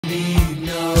need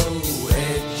no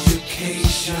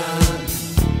education.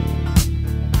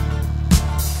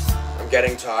 I'm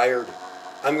getting tired.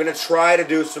 I'm going to try to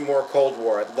do some more Cold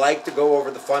War. I'd like to go over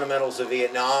the fundamentals of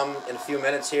Vietnam in a few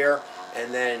minutes here,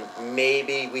 and then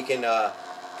maybe we can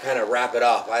kind of wrap it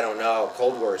up. I don't know.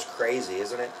 Cold War is crazy,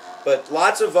 isn't it? But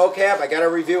lots of vocab. I got to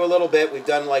review a little bit. We've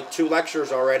done like 2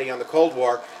 lectures already on the Cold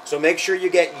War. So make sure you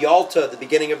get Yalta, the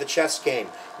beginning of the chess game.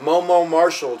 Momo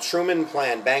Marshall, Truman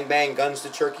Plan, Bang Bang, Guns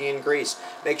to Turkey and Greece.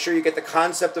 Make sure you get the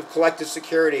concept of collective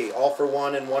security, all for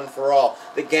one and one for all.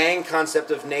 The gang concept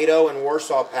of NATO and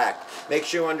Warsaw Pact. Make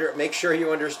sure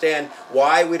you understand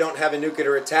why we don't have a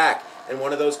nuclear attack. And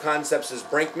one of those concepts is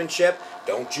brinkmanship.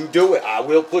 Don't you do it. I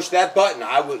will push that button.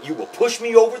 You will push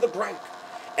me over the brink.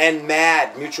 And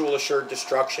MAD, mutual assured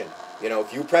destruction. You know,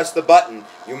 if you press the button,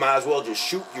 you might as well just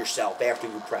shoot yourself after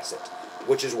you press it,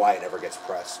 which is why it never gets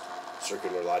pressed.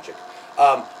 Circular logic.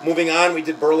 Moving on, we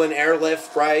did Berlin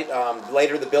airlift, right?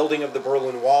 Later, the building of the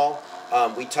Berlin Wall.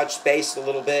 We touched base a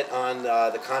little bit on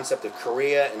the concept of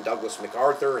Korea and Douglas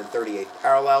MacArthur and 38th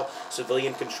Parallel,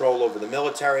 civilian control over the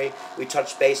military. We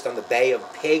touched base on the Bay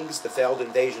of Pigs, the failed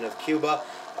invasion of Cuba.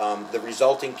 The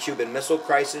resulting Cuban Missile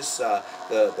Crisis,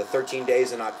 the 13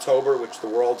 days in October, which the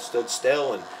world stood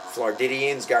still, and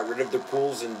Floridians got rid of their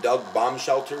pools and dug bomb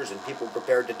shelters, and people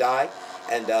prepared to die,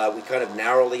 and we kind of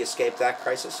narrowly escaped that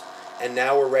crisis. And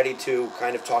now we're ready to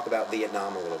kind of talk about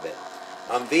Vietnam a little bit.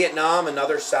 Vietnam,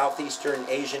 another Southeastern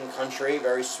Asian country,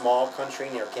 very small country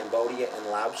near Cambodia and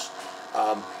Laos,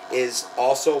 is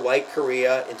also, like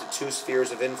Korea, into 2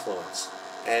 spheres of influence.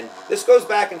 And this goes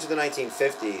back into the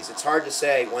 1950s. It's hard to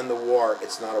say when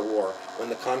it's not a war, when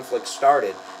the conflict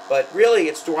started. But really,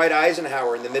 it's Dwight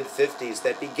Eisenhower in the mid-50s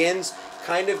that begins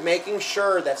kind of making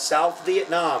sure that South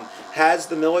Vietnam has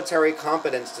the military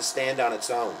competence to stand on its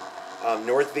own.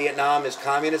 North Vietnam is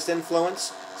communist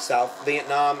influence. South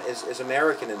Vietnam is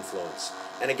American influence.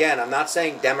 And again, I'm not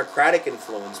saying democratic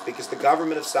influence because the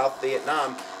government of South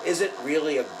Vietnam isn't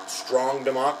really a strong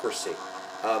democracy.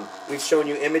 We've shown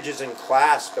you images in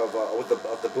class of what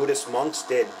the Buddhist monks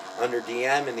did under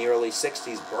Diem in the early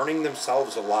 60s, burning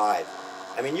themselves alive.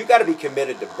 I mean, you got to be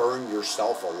committed to burn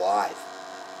yourself alive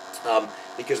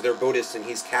because they're Buddhists and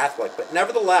he's Catholic. But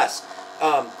nevertheless,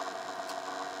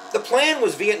 the plan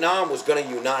was Vietnam was going to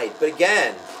unite. But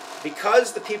again,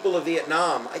 because the people of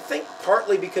Vietnam, I think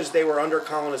partly because they were under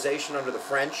colonization under the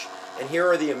French, and here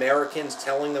are the Americans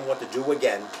telling them what to do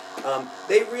again,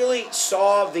 they really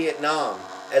saw Vietnam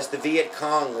as the Viet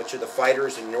Cong, which are the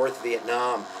fighters in North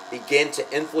Vietnam, begin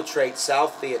to infiltrate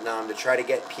South Vietnam to try to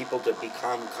get people to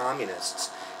become communists.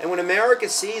 And when America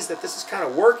sees that this is kind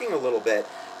of working a little bit,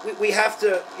 we have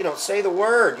to, say the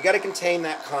word. You got to contain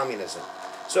that communism.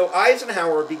 So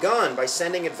Eisenhower begun by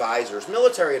sending advisors,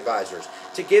 military advisors,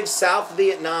 to give South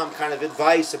Vietnam kind of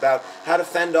advice about how to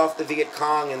fend off the Viet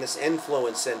Cong and this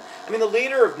influence. And I mean, the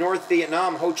leader of North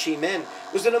Vietnam, Ho Chi Minh,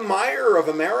 was an admirer of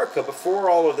America before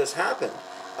all of this happened.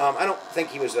 I don't think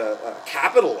he was a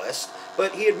capitalist,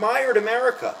 but he admired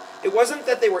America. It wasn't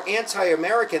that they were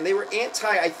anti-American. They were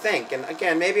I think, and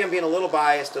again, maybe I'm being a little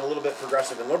biased and a little bit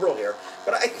progressive and liberal here,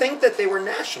 but I think that they were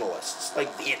nationalists,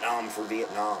 like Vietnam for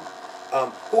Vietnam.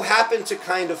 Who happened to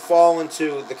kind of fall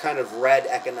into the kind of red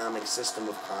economic system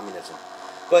of communism.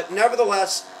 But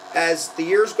nevertheless, as the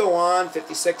years go on,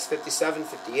 56, 57,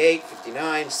 58,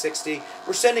 59, 60,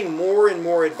 we're sending more and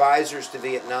more advisors to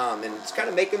Vietnam, and it's kind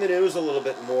of making the news a little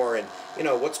bit more. And,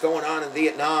 what's going on in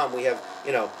Vietnam? We have,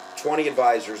 20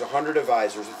 advisors, 100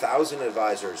 advisors, 1,000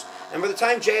 advisors. And by the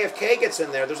time JFK gets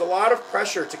in there, there's a lot of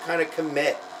pressure to kind of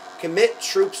commit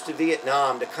troops to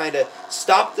Vietnam to kind of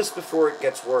stop this before it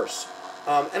gets worse.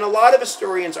 And a lot of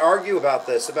historians argue about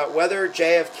this, about whether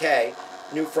JFK,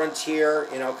 New Frontier,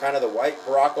 kind of the white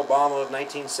Barack Obama of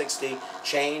 1960,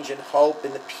 change and hope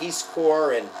in the Peace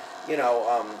Corps, and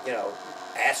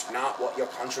ask not what your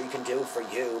country can do for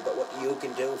you, but what you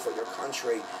can do for your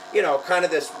country. Kind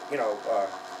of this,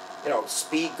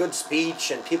 good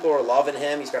speech, and people are loving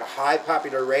him. He's got a high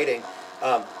popular rating.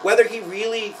 Whether he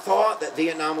really thought that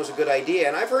Vietnam was a good idea,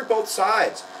 and I've heard both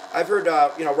sides. I've heard,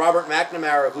 Robert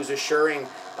McNamara, who's assuring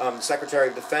Secretary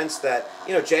of Defense that,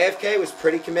 JFK was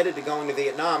pretty committed to going to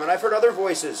Vietnam. And I've heard other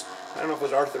voices, I don't know if it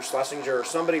was Arthur Schlesinger or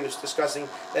somebody was discussing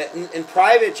that in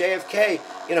private, JFK,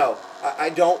 I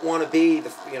don't want to be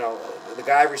the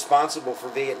guy responsible for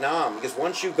Vietnam, because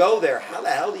once you go there, how the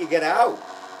hell do you get out?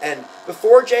 And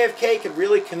before JFK could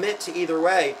really commit to either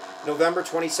way, November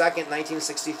 22nd,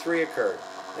 1963 occurred.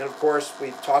 And of course,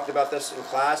 we've talked about this in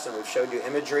class, and we've showed you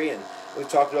imagery, and we've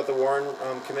talked about the Warren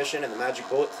Commission and the magic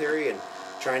bullet theory, and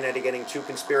trying not to getting too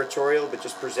conspiratorial, but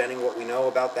just presenting what we know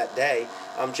about that day.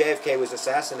 JFK was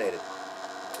assassinated.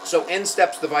 So in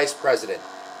steps the Vice President,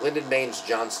 Lyndon Baines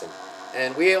Johnson.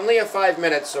 And we only have 5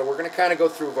 minutes, so we're going to kind of go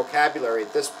through vocabulary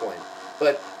at this point.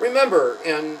 But remember,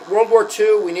 in World War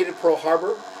II, we needed Pearl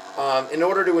Harbor in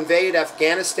order to invade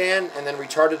Afghanistan, and then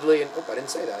retardedly, I didn't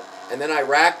say that. And then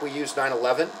Iraq, we used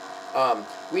 9/11.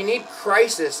 We need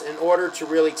crisis in order to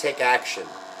really take action.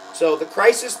 So the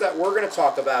crisis that we're going to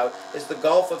talk about is the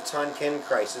Gulf of Tonkin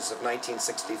crisis of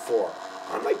 1964.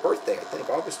 On my birthday, I think,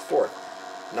 August 4th.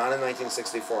 Not in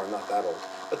 1964, I'm not that old.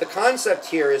 But the concept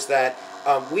here is that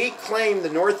we claim the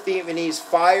North Vietnamese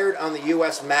fired on the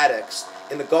U.S. Maddox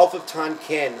in the Gulf of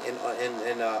Tonkin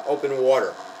in open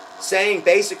water, saying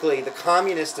basically the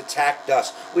communists attacked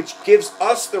us, which gives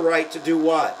us the right to do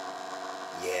what?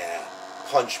 Yeah,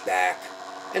 punch back.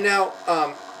 And now,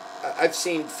 I've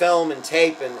seen film and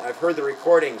tape, and I've heard the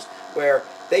recordings where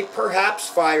they perhaps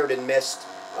fired and missed.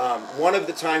 One of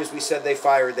the times we said they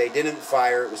fired, they didn't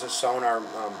fire. It was a sonar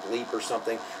bleep or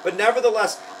something. But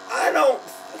nevertheless, I don't know.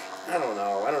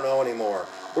 I don't know anymore.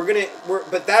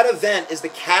 But that event is the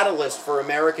catalyst for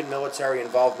American military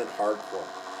involvement hardcore.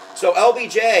 So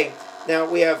LBJ, now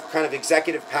we have kind of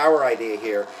executive power idea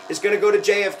here, is going to go to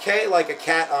JFK like a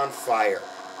cat on fire.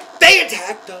 They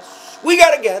attacked us. We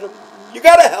got to get them. You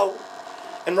got to help.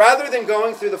 And rather than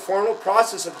going through the formal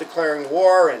process of declaring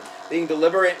war and being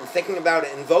deliberate and thinking about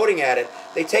it and voting at it,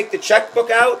 they take the checkbook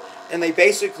out and they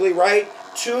basically write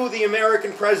to the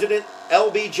American president,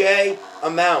 LBJ,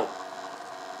 amount.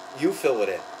 You fill it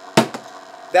in.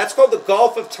 That's called the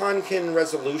Gulf of Tonkin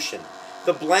Resolution,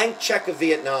 the blank check of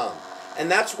Vietnam.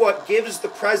 And that's what gives the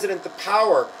president the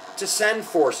power to send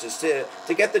forces,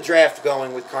 to get the draft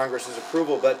going with Congress's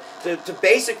approval, but to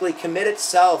basically commit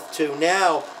itself to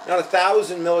now not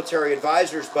 1,000 military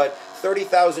advisors, but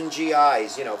 30,000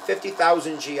 GIs,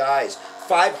 50,000 GIs,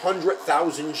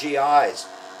 500,000 GIs.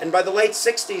 And by the late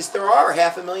 60s, there are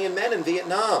 500,000 men in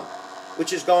Vietnam,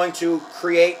 which is going to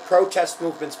create protest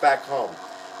movements back home.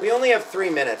 We only have 3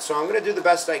 minutes, so I'm going to do the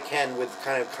best I can with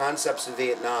kind of concepts of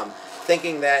Vietnam,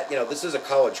 thinking that, this is a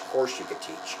college course you could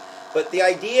teach. But the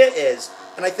idea is,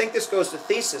 and I think this goes to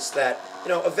thesis, that,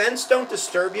 events don't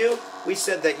disturb you. We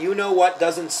said that what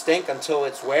doesn't stink until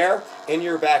it's where? In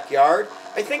your backyard.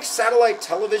 I think satellite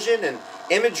television and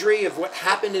imagery of what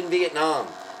happened in Vietnam,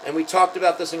 and we talked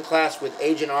about this in class with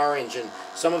Agent Orange and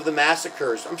some of the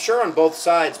massacres, I'm sure on both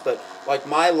sides, but like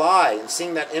My Lai, and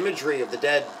seeing that imagery of the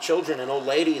dead children and old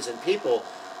ladies and people,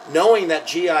 knowing that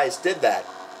GIs did that,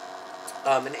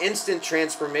 an instant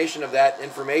transformation of that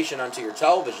information onto your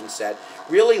television set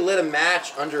really lit a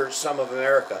match under some of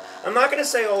America. I'm not going to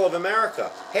say all of America.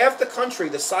 Half the country,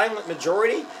 the silent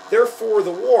majority, they're for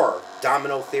the war.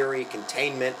 Domino theory,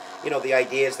 containment, the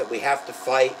ideas that we have to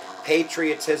fight,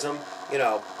 patriotism.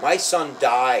 My son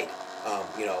died,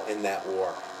 in that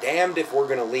war. Damned if we're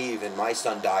going to leave and my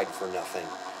son died for nothing.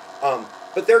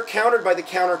 But they're countered by the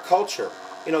counterculture.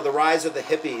 The rise of the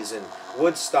hippies and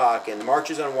Woodstock and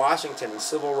marches on Washington and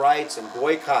civil rights and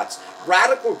boycotts.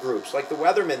 Radical groups like the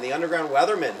Weathermen, the Underground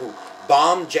Weathermen, who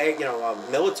bombed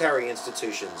military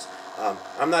institutions.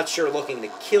 I'm not sure looking to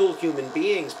kill human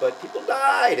beings, but people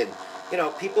died. And,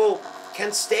 people,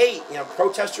 Kent State,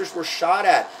 protesters were shot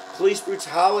at. Police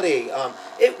brutality.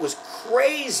 It was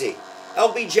crazy.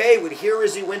 LBJ would hear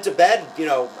as he went to bed,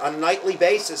 on a nightly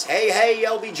basis, hey,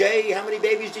 LBJ, how many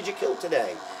babies did you kill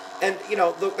today? And,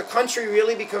 the country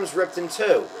really becomes ripped in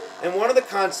two. And one of the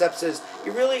concepts is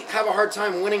you really have a hard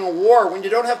time winning a war when you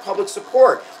don't have public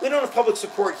support. We don't have public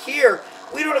support here.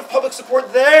 We don't have public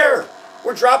support there.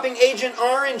 We're dropping Agent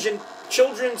Orange and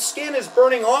children's skin is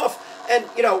burning off. And,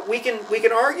 we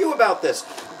can argue about this.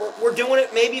 We're doing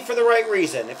it maybe for the right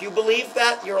reason. If you believe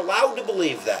that, you're allowed to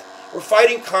believe that. We're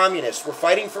fighting communists. We're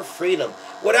fighting for freedom.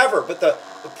 Whatever. But the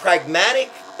pragmatic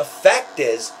effect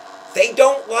is they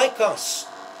don't like us.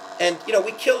 And,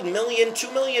 we killed 2 million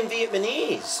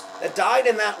Vietnamese that died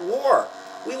in that war.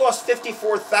 We lost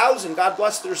 54,000, God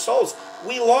bless their souls.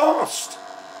 We lost.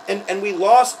 And we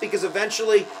lost because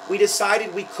eventually we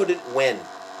decided we couldn't win.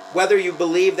 Whether you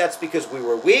believe that's because we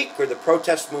were weak or the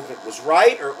protest movement was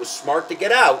right or it was smart to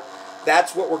get out,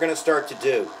 that's what we're going to start to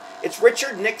do. It's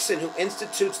Richard Nixon who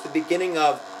institutes the beginning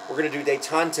of, we're going to do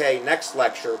détente next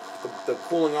lecture, the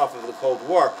cooling off of the Cold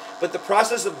War, but the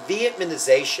process of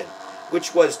Vietnamization,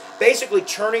 which was basically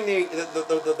turning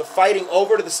the fighting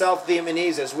over to the South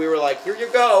Vietnamese as we were like, here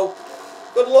you go,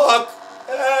 good luck.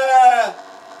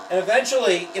 And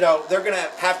eventually, they're going to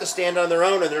have to stand on their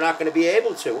own and they're not going to be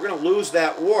able to. We're going to lose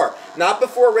that war. Not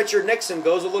before Richard Nixon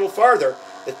goes a little farther.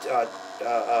 The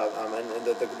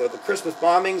Christmas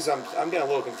bombings, I'm getting a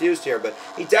little confused here, but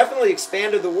he definitely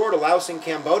expanded the war to Laos and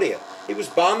Cambodia. He was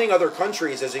bombing other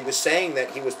countries as he was saying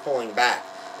that he was pulling back.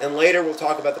 and later we'll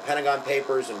talk about the Pentagon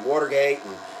Papers and Watergate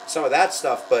and some of that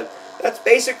stuff. But that's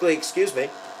basically, excuse me,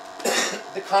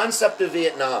 the concept of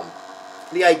Vietnam.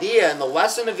 The idea and the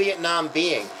lesson of Vietnam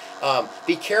being,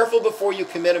 be careful before you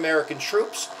commit American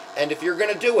troops, and if you're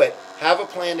going to do it, have a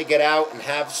plan to get out and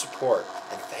have support.